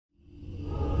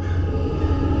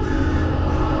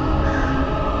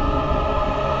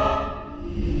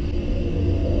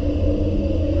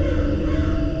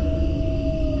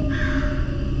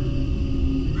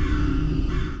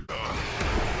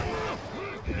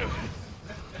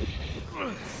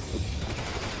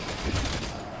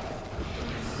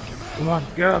Come on,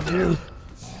 get up, you.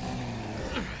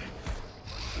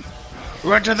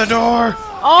 Run to the door.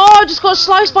 Oh, I just got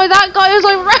sliced by that guy as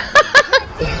I ran.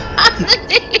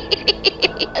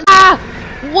 Ah!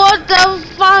 What the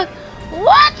fuck?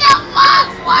 What the fuck?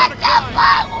 What the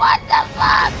fuck? What the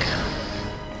fuck?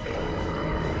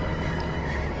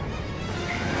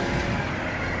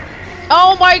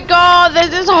 Oh my god,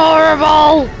 this is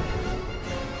horrible!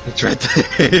 It's right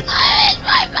there.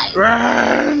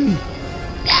 Run!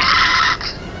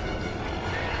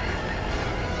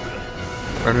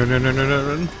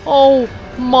 Run. Oh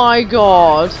my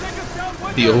god.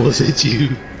 He almost hit you.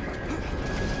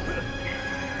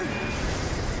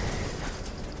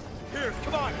 Here,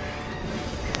 come on.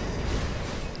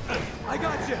 I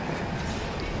got you.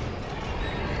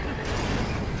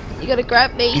 You gotta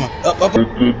grab me. Up.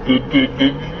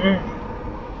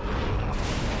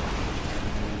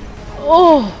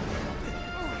 Oh.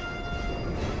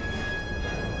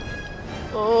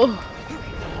 Oh.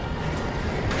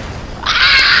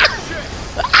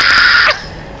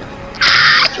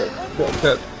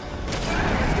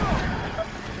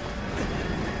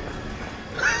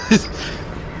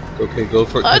 Okay, go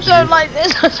for it. I don't like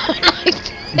this. I don't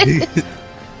like this.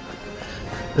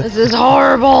 This is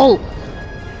horrible.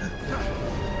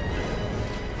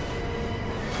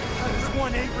 There's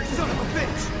one angry son of a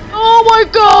bitch. Oh my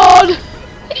god.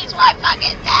 He's my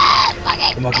fucking dad.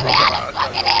 Fucking Come on.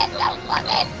 fucking it. Don't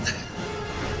fucking.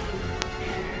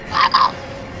 Come on.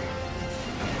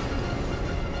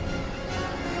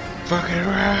 Fucking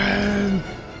run!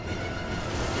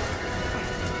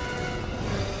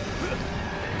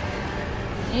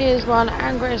 Here's one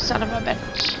angry son of a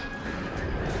bitch.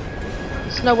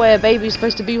 There's no way a baby's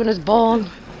supposed to be when it's born.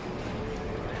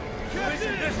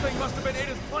 Captain, this thing must have been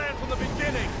Ada's plan from the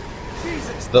beginning.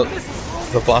 Jesus, The this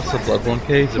is boss of Bloodborne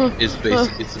K is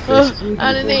basically.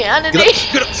 Anthony.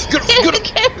 Get up!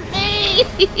 Get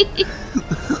me!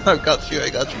 I got you.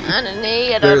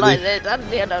 Anthony, I don't like this.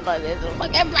 Anthony, I don't like this. Oh my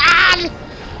god, run!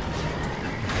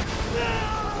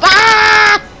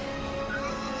 Ah!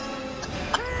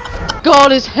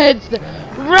 God, his head's there.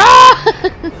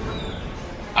 Run!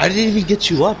 I didn't even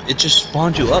get you up. It just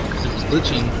spawned you up because it was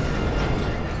glitching.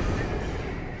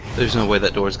 There's no way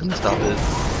that door is gonna stop it.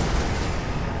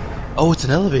 Oh, it's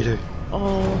an elevator.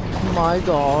 Oh my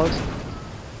god.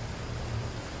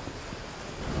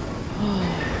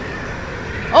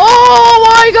 Oh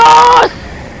my god!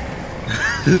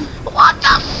 What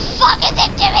the fuck is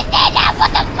it doing there now?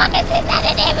 What the fuck is this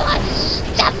happening? What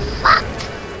the fuck?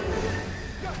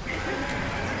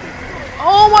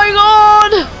 Oh my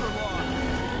god!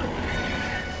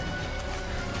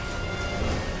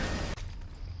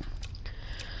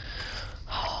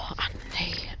 Oh,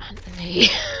 Anthony.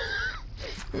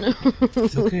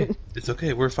 It's okay. It's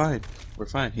okay. We're fine.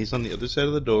 He's on the other side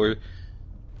of the door.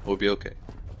 We'll be okay.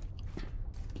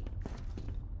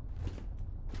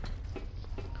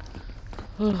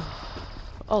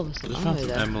 Oh, there's I some just ammo found some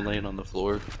there. ammo laying on the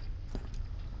floor.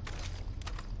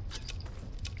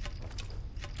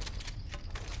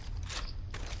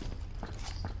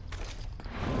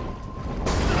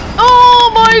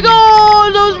 Oh my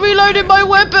god! I was reloading my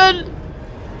weapon!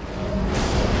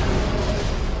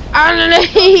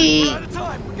 Anthony! out of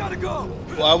time. We gotta go.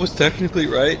 Well, I was technically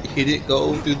right. He didn't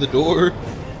go through the door.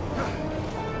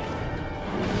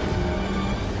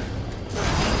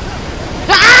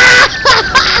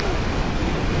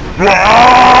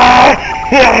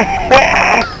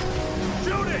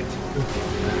 Shoot it.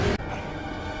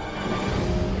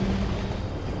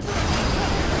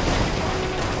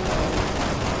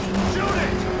 Shoot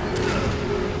it.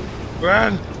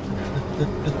 Run!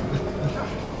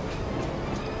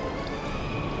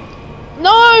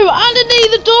 No!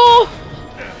 Underneath the door!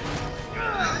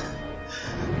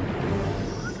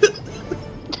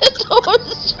 The door's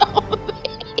shut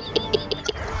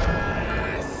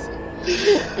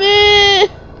me!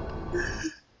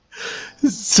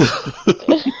 So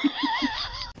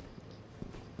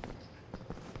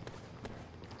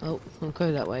Oh, I'll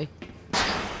go that way.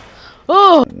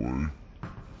 Oh!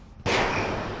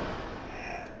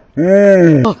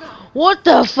 What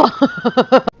the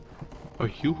fuck?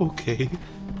 are you okay?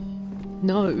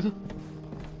 No.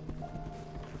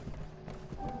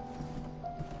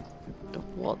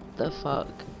 What the fuck?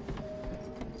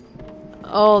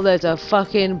 Oh, there's a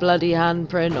fucking bloody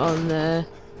handprint on there.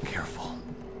 Careful.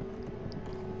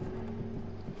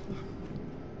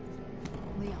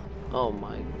 Oh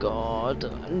my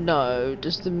god. No,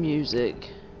 just the music.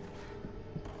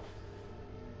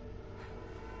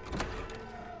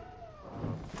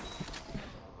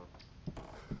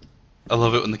 I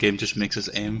love it when the game just makes us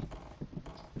aim.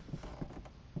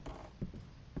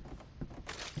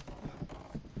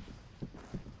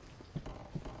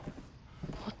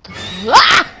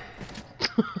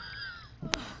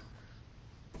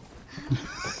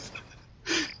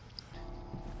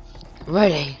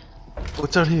 Ready.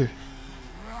 What's out here?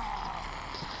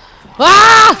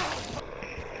 Ah!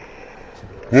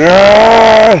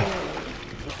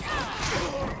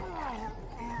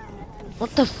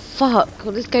 What the fuck?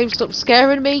 Will this game stop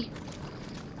scaring me?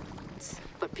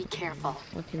 But be careful.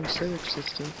 Fucking sewage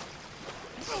system.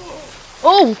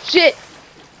 Oh shit!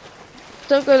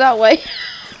 Don't go that way.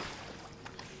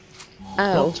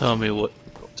 Ow. Don't tell me what.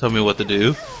 Tell me what to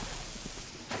do.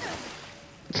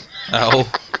 Ow.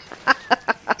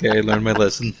 Okay, I learned my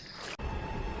lesson.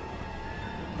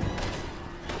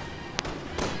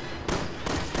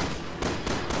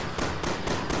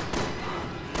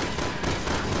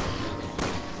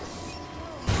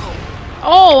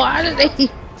 Oh, how did they?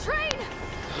 Train!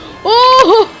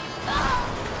 Oh!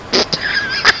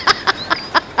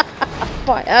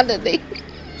 By Anthony.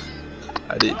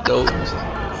 I didn't know.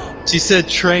 She said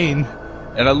train,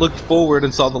 and I looked forward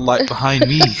and saw the light behind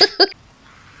me.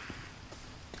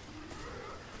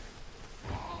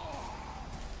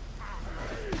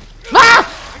 Ah!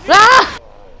 Ah!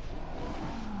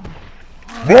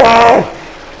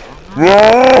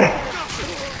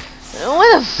 What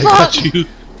the I fuck? got you.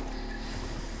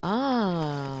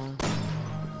 Ah.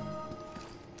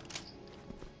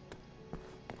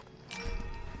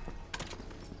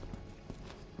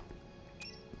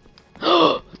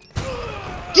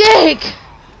 Dick!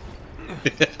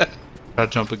 I'll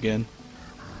jump again.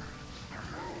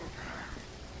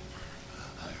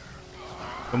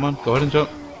 Come on, go ahead and jump.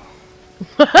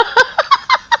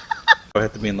 I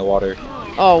have to be in the water.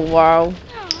 Oh wow.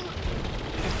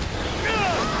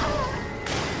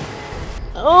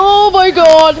 Oh my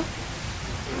god!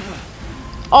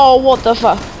 Oh, what the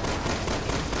fuck?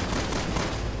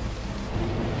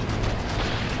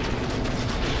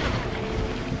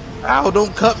 Ow,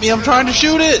 don't cut me, I'm trying to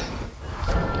shoot it!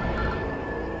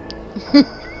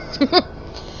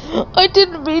 I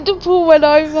didn't mean to pull my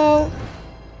knife out.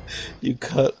 You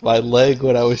cut my leg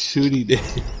when I was shooting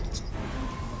it.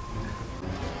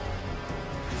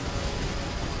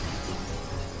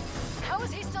 How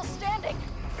is he still standing?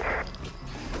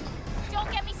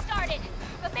 Don't get me started,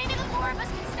 but maybe the four of us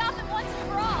can stop him once and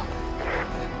for all.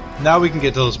 Now we can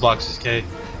get to those boxes, Kay.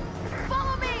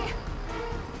 Follow me!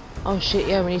 Oh shit,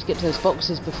 yeah, we need to get to those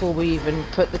boxes before we even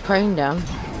put the crane down.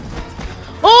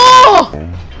 Oh!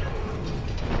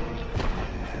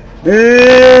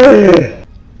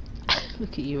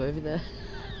 Look at you over there.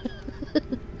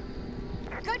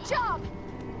 Good job!